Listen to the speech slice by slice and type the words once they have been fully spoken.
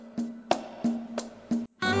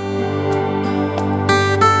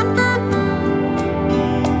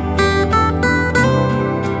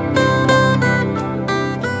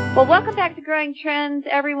Growing Trends,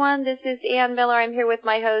 everyone. This is Ann Miller. I'm here with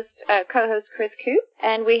my co-host Chris Koop,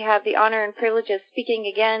 and we have the honor and privilege of speaking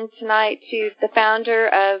again tonight to the founder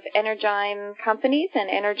of Energyme Companies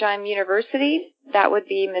and Energyme University. That would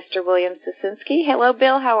be Mr. William Sosinski. Hello,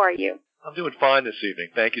 Bill. How are you? I'm doing fine this evening.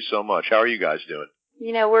 Thank you so much. How are you guys doing?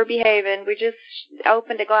 You know, we're behaving. We just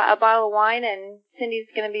opened a bottle of wine, and Cindy's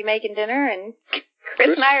going to be making dinner, and Chris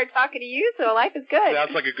and I are talking to you, so life is good.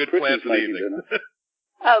 Sounds like a good plan for the evening.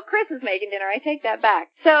 Oh, Chris is making dinner. I take that back.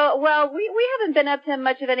 So, well, we haven't been up to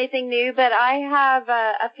much of anything new, but I have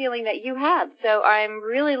a feeling that you have. So I'm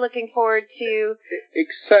really looking forward to...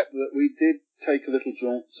 Except that we did take a little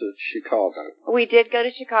jaunt to Chicago. We did go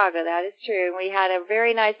to Chicago, that is true. We had a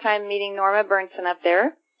very nice time meeting Norma Bernson up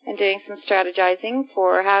there and doing some strategizing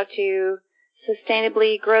for how to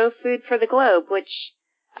sustainably grow food for the globe, which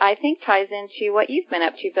I think ties into what you've been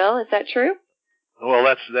up to, Bill. Is that true? Well,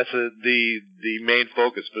 that's the main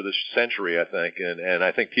focus for this century, I think, and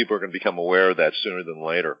I think people are going to become aware of that sooner than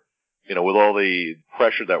later. You know, with all the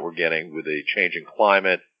pressure that we're getting with the changing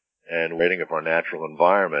climate and rating of our natural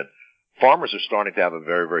environment, farmers are starting to have a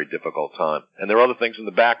very, very difficult time. And there are other things in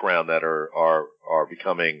the background that are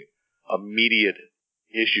becoming immediate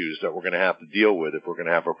issues that we're going to have to deal with if we're going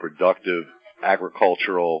to have a productive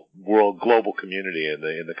agricultural global community in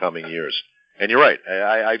the coming years. And you're right.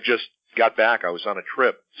 I just got back. I was on a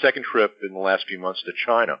trip, second trip in the last few months to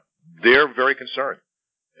China. They're very concerned.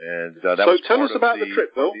 And that so was tell us about the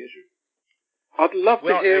trip, Bill. I'd love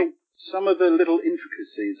to hear some of the little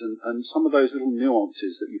intricacies and some of those little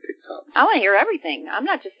nuances that you picked up. I want to hear everything. I'm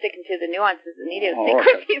not just sticking to the nuances and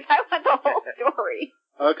idiosyncrasies. I want the whole story.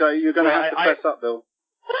 Okay, you're going to have to press up, Bill.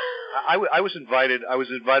 I was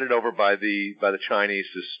invited over by the Chinese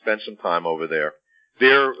to spend some time over there.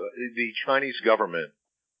 The Chinese government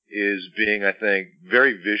is being, I think,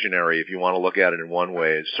 very visionary, if you want to look at it in one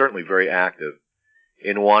way. It's certainly very active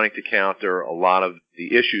in wanting to counter a lot of the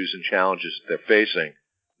issues and challenges that they're facing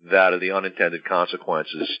that are the unintended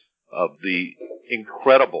consequences of the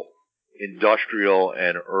incredible industrial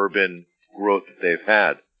and urban growth that they've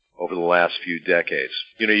had over the last few decades.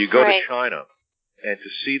 You know, you go to China, and to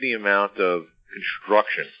see the amount of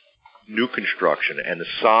construction, new construction, and the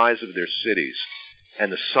size of their cities, and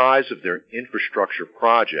the size of their infrastructure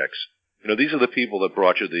projects, you know, these are the people that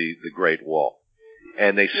brought you the Great Wall.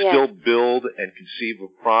 And they still build and conceive of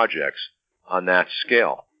projects on that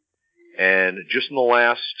scale. And just in the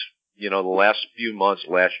last few months,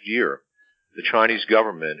 last year, the Chinese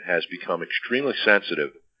government has become extremely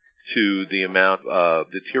sensitive to the amount of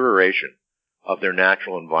deterioration of their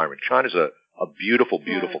natural environment. China's a beautiful,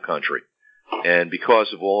 beautiful country. And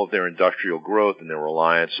because of all of their industrial growth and their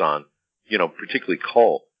reliance on, you know, particularly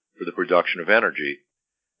coal for the production of energy,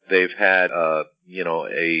 they've had,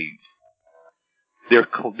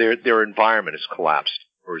 their environment has collapsed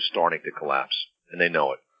or is starting to collapse, and they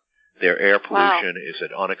know it. Their air pollution is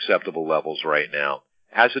at unacceptable levels right now,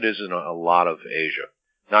 as it is in a lot of Asia.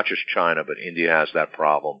 Not just China, but India has that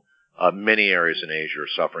problem. Many areas in Asia are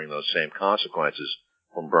suffering those same consequences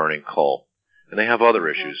from burning coal. And they have other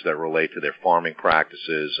issues that relate to their farming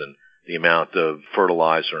practices and the amount of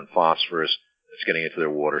fertilizer and phosphorus that's getting into their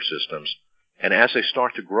water systems. And as they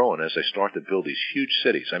start to grow and as they start to build these huge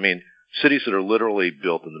cities, I mean, cities that are literally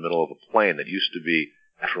built in the middle of a plain that used to be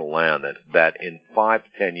natural land that in 5 to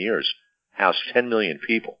 10 years housed 10 million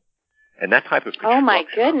people. And that type of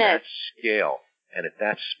construction on that scale and at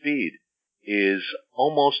that speed is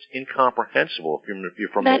almost incomprehensible if you're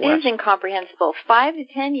from the West. That is incomprehensible. 5 to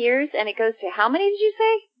 10 years, and it goes to how many did you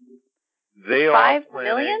say? They 5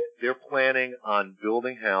 million? They're planning on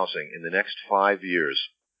building housing in the next 5 years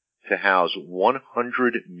to house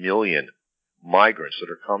 100 million migrants that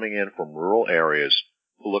are coming in from rural areas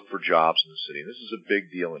to look for jobs in the city. This is a big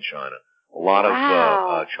deal in China. A lot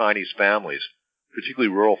of Chinese families,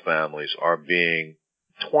 particularly rural families, are being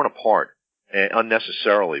torn apart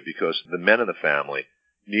unnecessarily because the men in the family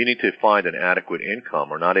needing to find an adequate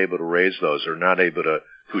income are not able to raise those or not able to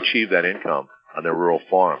achieve that income on their rural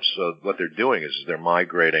farms. So what they're doing is they're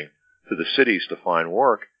migrating to the cities to find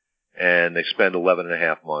work, and they spend 11 and a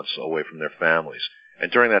half months away from their families. And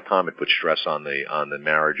during that time, it puts stress on the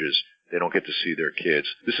marriages. They don't get to see their kids.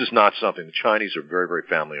 This is not something, the Chinese are very, very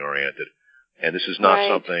family-oriented, and this is not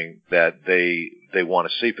something that they want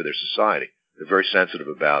to see for their society. They're very sensitive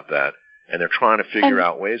about that, and they're trying to figure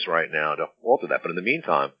out ways right now to alter that. But in the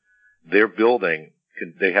meantime, they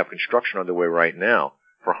have construction underway right now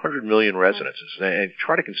for 100 million residences. And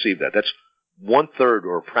try to conceive that. That's 1/3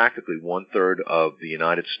 or practically 1/3 of the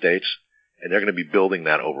United States, and they're going to be building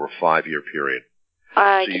that over a 5-year period.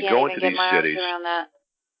 So you go into these cities.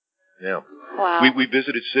 Yeah. Wow. We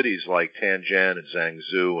visited cities like Tianjin and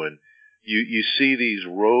Zhangzhou, and you see these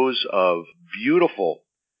rows of beautiful,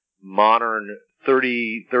 modern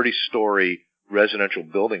 30-story residential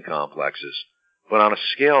building complexes, but on a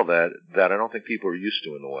scale that I don't think people are used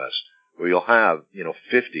to in the West, where you'll have,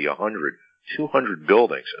 50, 100, 200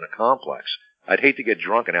 buildings in a complex. I'd hate to get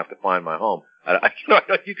drunk and have to find my home.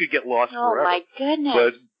 You could get lost forever. Oh, my goodness.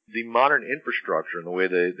 But the modern infrastructure and the way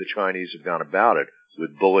the Chinese have gone about it,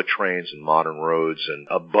 with bullet trains and modern roads and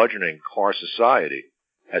a budgeting car society,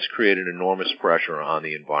 has created enormous pressure on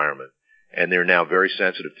the environment. And they're now very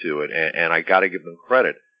sensitive to it. And I got to give them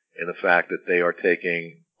credit in the fact that they are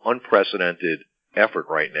taking unprecedented effort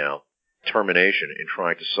right now, determination in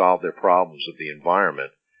trying to solve their problems of the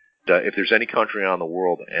environment. If there's any country on the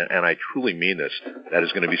world, and I truly mean this, that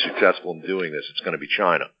is going to be successful in doing this, it's going to be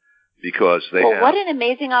China. Because they have... what an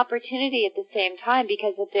amazing opportunity at the same time,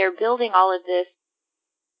 because if they're building all of this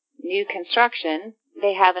new construction,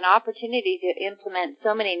 they have an opportunity to implement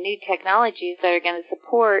so many new technologies that are going to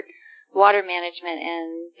support water management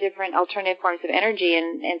and different alternative forms of energy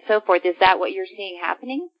and so forth. Is that what you're seeing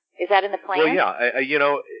happening? Is that in the plan? Well,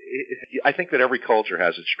 yeah. I think that every culture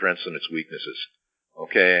has its strengths and its weaknesses.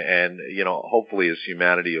 Okay, and hopefully as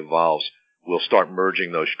humanity evolves, we'll start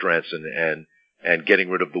merging those strengths and getting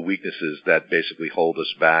rid of the weaknesses that basically hold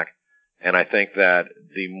us back. And I think that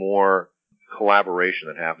the more collaboration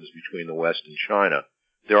that happens between the West and China,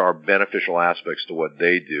 there are beneficial aspects to what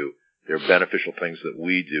they do. There are beneficial things that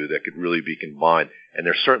we do that could really be combined. And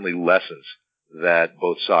there's certainly lessons that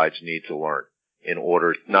both sides need to learn in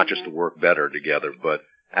order not just to work better together, but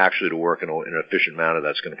actually to work in an efficient manner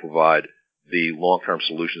that's going to provide the long-term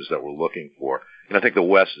solutions that we're looking for. And I think the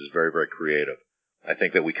West is very, very creative. I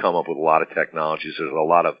think that we come up with a lot of technologies. There's a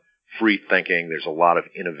lot of free thinking. There's a lot of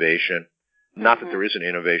innovation. Not that there isn't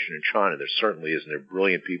innovation in China. There certainly isn't. There are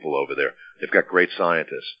brilliant people over there. They've got great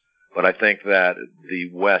scientists. But I think that the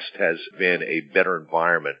West has been a better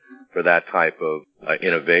environment for that type of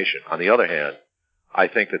innovation. On the other hand, I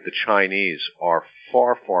think that the Chinese are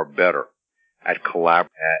far, far better at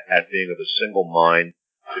at being of a single mind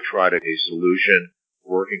to try to get a solution,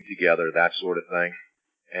 working together, that sort of thing.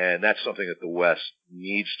 And that's something that the West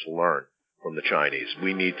needs to learn from the Chinese.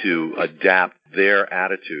 We need to adapt their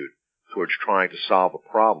attitude towards trying to solve a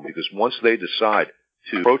problem, because once they decide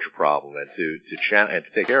to approach a problem and to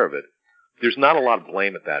take care of it, there's not a lot of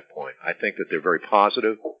blame at that point. I think that they're very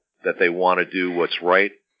positive, that they want to do what's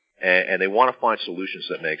right, and they want to find solutions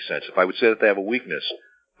that make sense. If I would say that they have a weakness,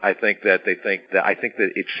 I think that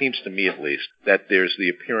it seems to me at least that there's the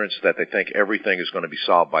appearance that they think everything is going to be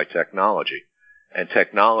solved by technology, and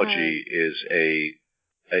technology is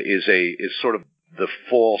sort of the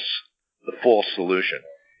false solution.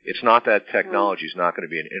 It's not that technology is not going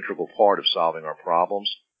to be an integral part of solving our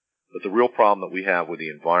problems, but the real problem that we have with the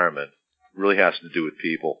environment really has to do with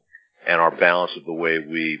people and our balance of the way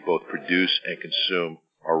we both produce and consume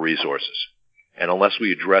our resources. And unless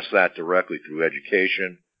we address that directly through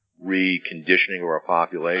education, reconditioning of our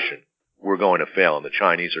population, we're going to fail, and the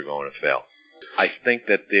Chinese are going to fail. I think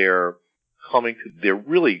that they're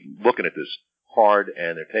really looking at this hard,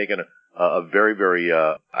 and they're taking a very, very,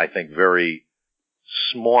 I think, very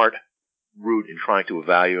smart route in trying to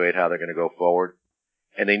evaluate how they're going to go forward.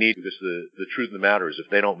 And they need, because the truth of the matter is, if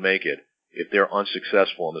they don't make it, if they're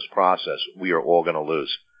unsuccessful in this process, we are all going to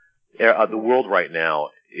lose. The world right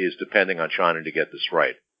now is depending on China to get this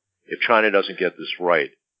right. If China doesn't get this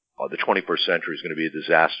right, the 21st century is going to be a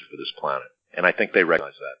disaster for this planet. And I think they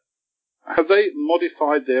recognize that. Have they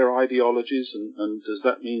modified their ideologies, and does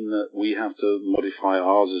that mean that we have to modify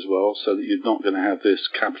ours as well, so that you're not going to have this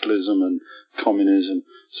capitalism and communism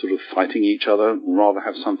sort of fighting each other, and rather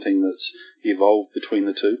have something that's evolved between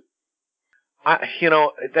the two?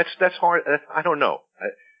 That's hard. I don't know.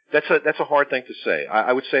 That's a hard thing to say.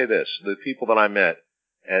 I would say this: the people that I met,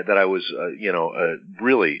 that I was,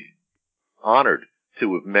 really honored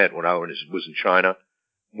to have met when I was in China,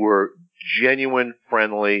 were genuine,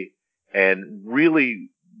 friendly, and really,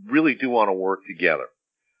 really do want to work together.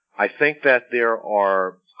 I think that there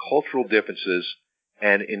are cultural differences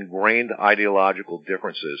and ingrained ideological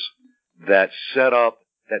differences that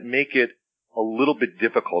make it a little bit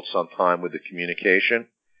difficult sometimes with the communication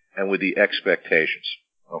and with the expectations.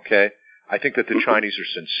 Okay? I think that the Chinese are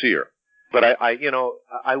sincere. But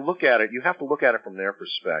I look at it, you have to look at it from their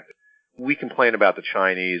perspective. We complain about the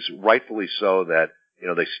Chinese, rightfully so, that,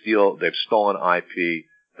 they've stolen IP,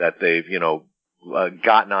 that they've,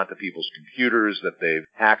 gotten onto people's computers, that they've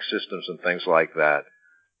hacked systems and things like that.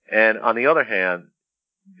 And on the other hand,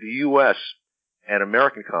 the U.S. and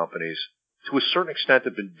American companies, to a certain extent,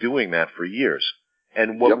 have been doing that for years.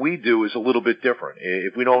 And what we do is a little bit different.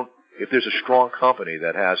 If there's a strong company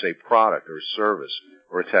that has a product or a service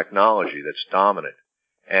or a technology that's dominant,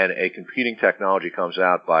 and a competing technology comes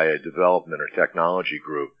out by a development or technology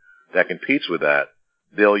group that competes with that,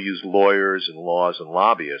 they'll use lawyers and laws and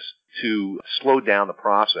lobbyists to slow down the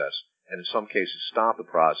process and in some cases stop the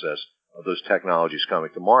process of those technologies coming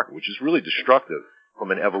to market, which is really destructive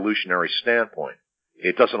from an evolutionary standpoint.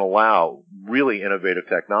 It doesn't allow really innovative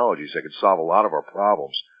technologies that could solve a lot of our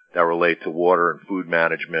problems that relate to water and food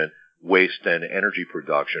management, waste and energy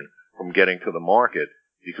production from getting to the market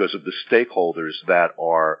because of the stakeholders that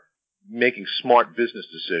are making smart business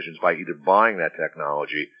decisions by either buying that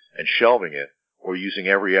technology and shelving it or using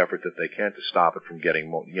every effort that they can to stop it from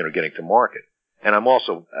getting to market. And I'm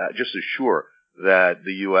also just as sure that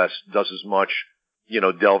the U.S. does as much,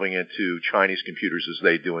 delving into Chinese computers as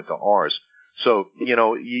they do into ours. So,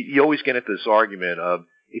 you always get into this argument of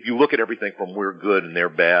if you look at everything from we're good and they're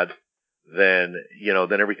bad, then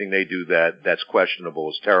everything they do that's questionable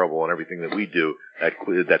is terrible, and everything that we do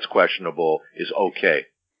that's questionable is okay.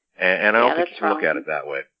 And I don't think you can look at it that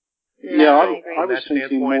way. No, I was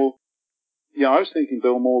thinking more. Yeah, I was thinking,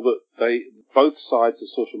 Bill, more that both sides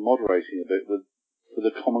are sort of moderating a bit for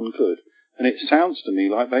the common good, and it sounds to me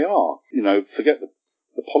like they are. Forget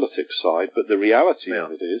the politics side, but the reality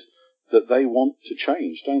of it is that they want to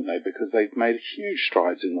change, don't they? Because they've made huge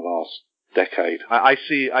strides in the last decade. I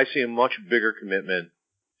see a much bigger commitment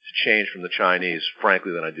to change from the Chinese,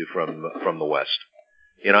 frankly, than I do from the West.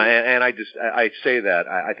 And I say that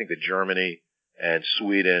I think that Germany and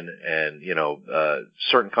Sweden and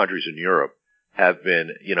certain countries in Europe have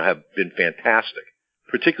been fantastic,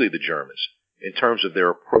 particularly the Germans, in terms of their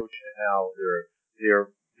approach to how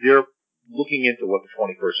they're looking into what the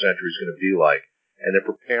 21st century is going to be like, and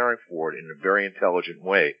they're preparing for it in a very intelligent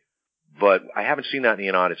way. But I haven't seen that in the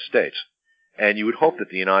United States. And you would hope that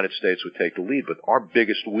the United States would take the lead. But our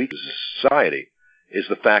biggest weakness as a society is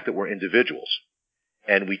the fact that we're individuals.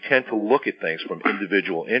 And we tend to look at things from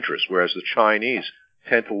individual interests, whereas the Chinese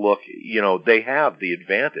tend to look, they have the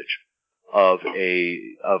advantage of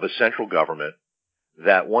a central government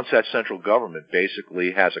that once that central government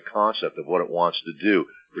basically has a concept of what it wants to do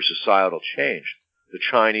for societal change, the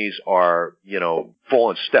Chinese are,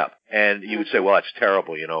 full in step. And you would say, well, that's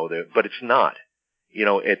terrible, but it's not.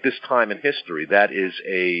 At this time in history, that is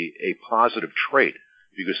a positive trait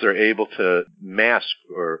because they're able to mask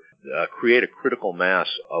or create a critical mass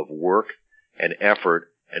of work and effort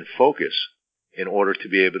and focus in order to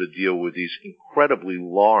be able to deal with these incredibly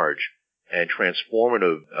large and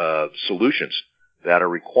transformative solutions that are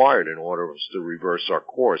required in order to reverse our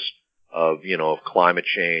course of climate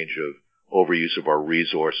change, of overuse of our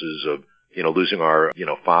resources, of losing our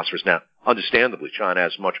phosphorus. Now, understandably, China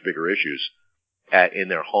has much bigger issues in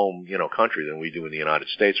their home country than we do in the United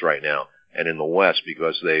States right now and in the West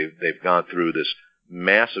because they've gone through this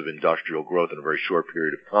massive industrial growth in a very short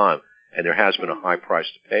period of time, and there has been a high price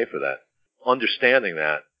to pay for that. Understanding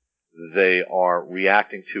that, they are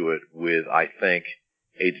reacting to it with, I think,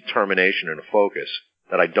 a determination and a focus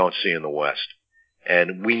that I don't see in the West.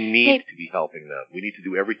 And we need to be helping them. We need to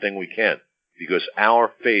do everything we can because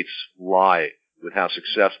our fates lie with how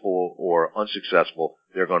successful or unsuccessful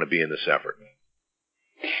they're going to be in this effort.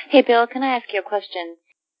 Hey, Bill, can I ask you a question?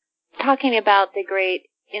 Talking about the great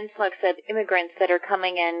influx of immigrants that are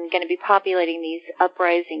coming in, going to be populating these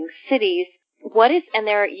uprising cities,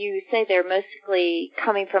 you say they're mostly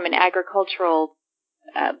coming from an agricultural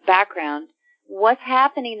background. What's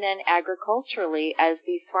happening then agriculturally as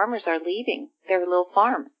these farmers are leaving their little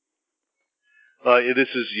farms?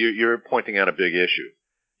 You're pointing out a big issue.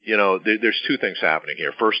 There's two things happening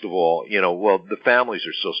here. First of all, the families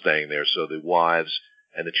are still staying there, so the wives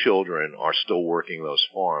and the children are still working those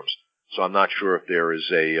farms. So I'm not sure if there is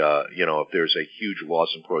if there's a huge loss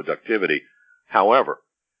in productivity. However,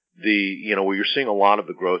 where you're seeing a lot of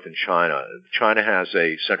the growth in China. China has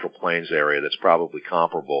a Central Plains area that's probably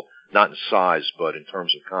comparable, not in size, but in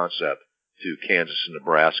terms of concept, to Kansas and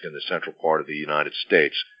Nebraska in the central part of the United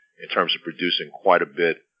States in terms of producing quite a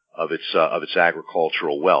bit of its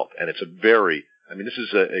agricultural wealth. And it's this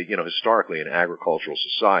is historically an agricultural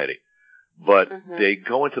society. But they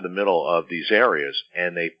go into the middle of these areas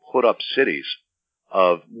and they put up cities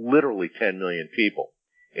of literally 10 million people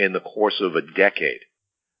in the course of a decade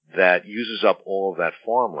that uses up all of that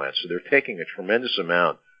farmland. So they're taking a tremendous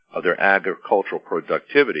amount of their agricultural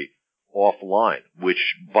productivity offline,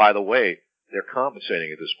 which, by the way, they're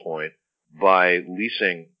compensating at this point by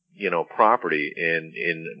leasing, property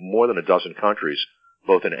in more than a dozen countries,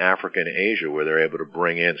 both in Africa and Asia, where they're able to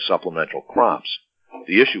bring in supplemental crops.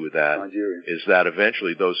 The issue with that is that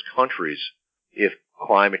eventually those countries, if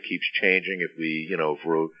climate keeps changing, if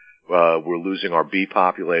we're losing our bee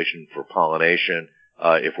population for pollination,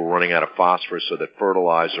 if we're running out of phosphorus so that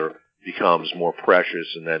fertilizer becomes more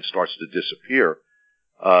precious and then starts to disappear,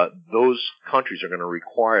 those countries are going to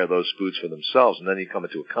require those foods for themselves, and then you come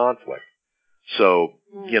into a conflict. So,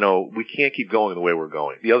 we can't keep going the way we're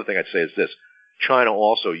going. The other thing I'd say is this. China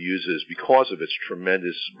also uses, because of its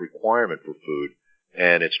tremendous requirement for food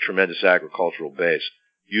and its tremendous agricultural base,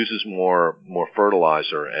 uses more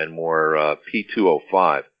fertilizer and more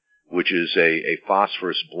P2O5, which is a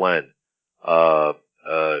phosphorus blend for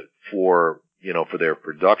their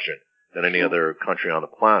production than any other country on the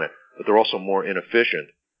planet. But they're also more inefficient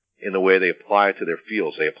in the way they apply it to their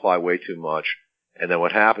fields. They apply way too much, and then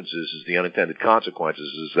what happens is the unintended consequences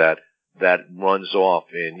is that runs off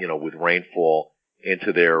with rainfall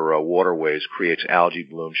into their waterways, creates algae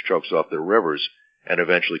blooms, chokes off their rivers, and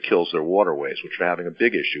eventually kills their waterways, which they're having a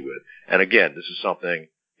big issue with. And again, this is something,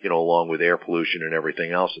 along with air pollution and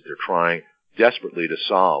everything else that they're trying desperately to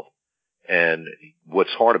solve. And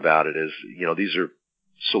what's hard about it is, these are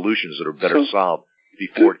solutions that are better solved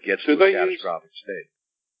before it gets to a catastrophic state.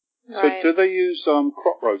 Right. So do they use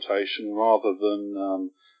crop rotation rather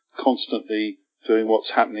than constantly doing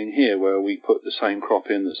what's happening here, where we put the same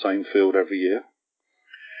crop in the same field every year?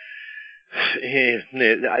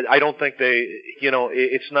 I don't think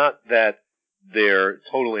it's not that they're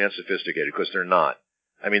totally unsophisticated, because they're not.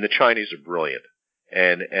 I mean, the Chinese are brilliant,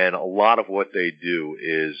 and a lot of what they do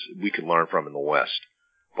is we can learn from in the West.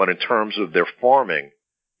 But in terms of their farming,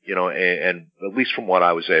 and at least from what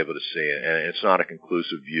I was able to see, and it's not a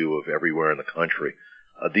conclusive view of everywhere in the country,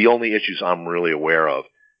 the only issues I'm really aware of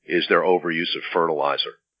is their overuse of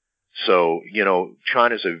fertilizer. So,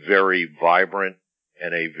 China's a very vibrant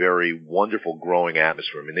and a very wonderful growing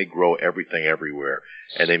atmosphere. I mean, they grow everything everywhere,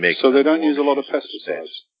 and they make. So they don't use a lot of pesticides.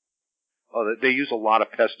 Oh, they use a lot of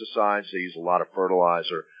pesticides. They use a lot of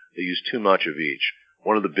fertilizer. They use too much of each.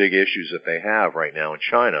 One of the big issues that they have right now in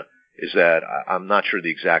China is that I'm not sure the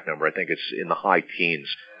exact number. I think it's in the high teens,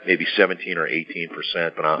 maybe 17 or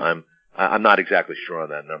 18%, but I'm not exactly sure on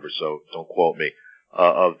that number, so don't quote me.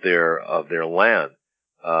 Of their land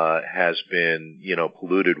has been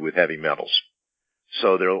polluted with heavy metals.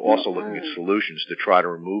 So they're also looking at solutions to try to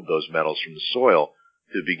remove those metals from the soil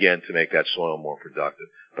to begin to make that soil more productive.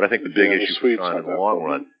 But I think the big issue for China in the long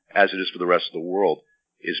run, as it is for the rest of the world,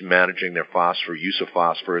 is managing their use of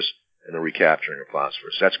phosphorus and the recapturing of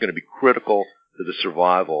phosphorus. That's going to be critical to the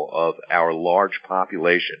survival of our large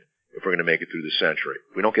population if we're going to make it through the century.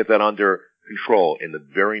 If we don't get that under control in the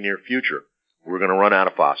very near future, we're going to run out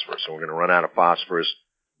of phosphorus. And we're going to run out of phosphorus.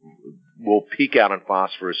 We'll peak out on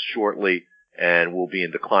phosphorus shortly, and we'll be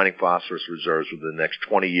in declining phosphorus reserves within the next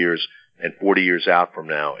 20 years, and 40 years out from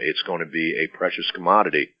now, it's going to be a precious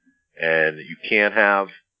commodity. And you can't have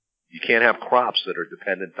crops that are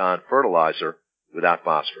dependent on fertilizer without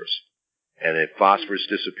phosphorus. And if phosphorus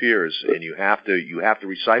disappears, and you have to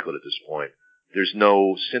recycle it at this point, there's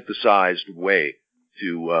no synthesized way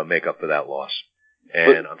to make up for that loss.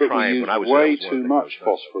 And I'm trying. We use when I was way too much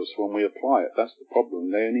phosphorus when we apply it. That's the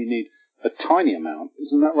problem. They only need a tiny amount.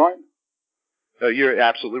 Isn't that right? You're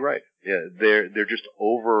absolutely right. Yeah, they're just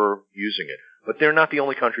overusing it. But they're not the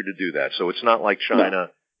only country to do that. So it's not like China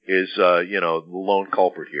is the lone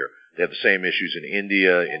culprit here. They have the same issues in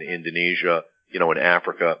India, in Indonesia, in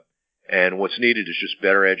Africa. And what's needed is just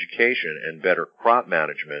better education and better crop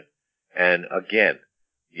management. And again,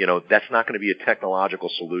 that's not going to be a technological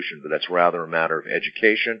solution, but that's rather a matter of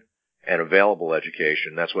education and available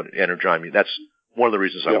education. That's what Energyme means. That's one of the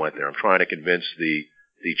reasons I went there. I'm trying to convince the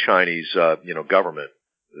Chinese, government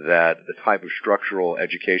that the type of structural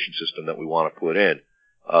education system that we want to put in,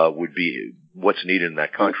 would be what's needed in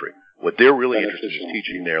that country. What they're really interested in is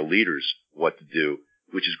teaching their leaders what to do,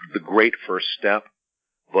 which is the great first step,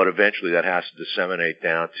 but eventually that has to disseminate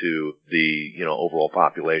down to the, overall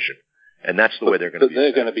population. And that's the way they're going to be. But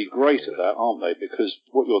they're going to be great at that, aren't they? Because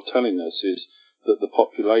what you're telling us is that the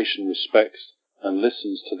population respects and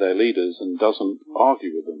listens to their leaders and doesn't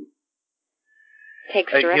argue with them.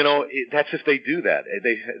 Takes direction. That's if they do that.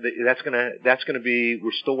 That's going to be.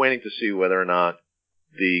 We're still waiting to see whether or not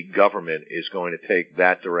the government is going to take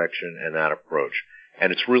that direction and that approach.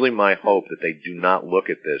 And it's really my hope that they do not look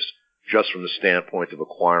at this just from the standpoint of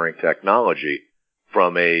acquiring technology,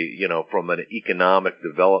 from an economic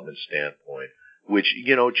development standpoint, which,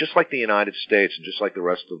 just like the United States and just like the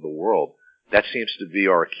rest of the world, that seems to be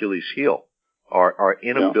our Achilles heel, our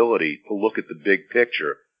inability to look at the big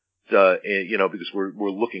picture, because we're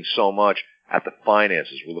looking so much at the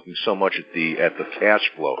finances, we're looking so much at the cash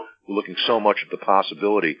flow, we're looking so much at the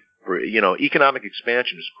possibility Economic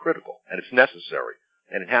expansion is critical, and it's necessary,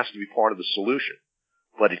 and it has to be part of the solution.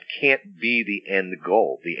 But it can't be the end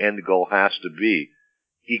goal. The end goal has to be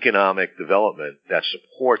economic development that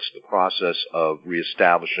supports the process of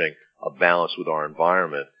reestablishing a balance with our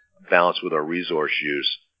environment, a balance with our resource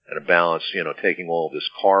use, and a balance, taking all of this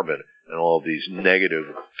carbon and all of these negative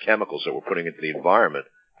chemicals that we're putting into the environment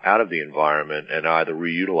out of the environment and either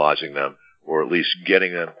reutilizing them or at least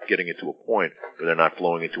getting it to a point where they're not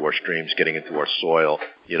flowing into our streams, getting into our soil,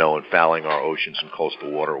 and fouling our oceans and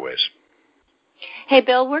coastal waterways. Hey,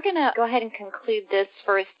 Bill, we're going to go ahead and conclude this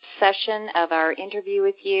first session of our interview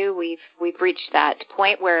with you. We've reached that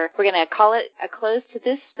point where we're going to call it a close to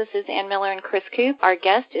this. This is Ann Miller and Chris Koop. Our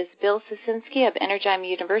guest is Bill Ciesinski of Energyme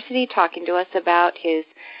University, talking to us about his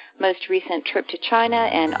most recent trip to China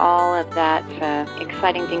and all of that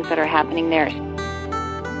exciting things that are happening there.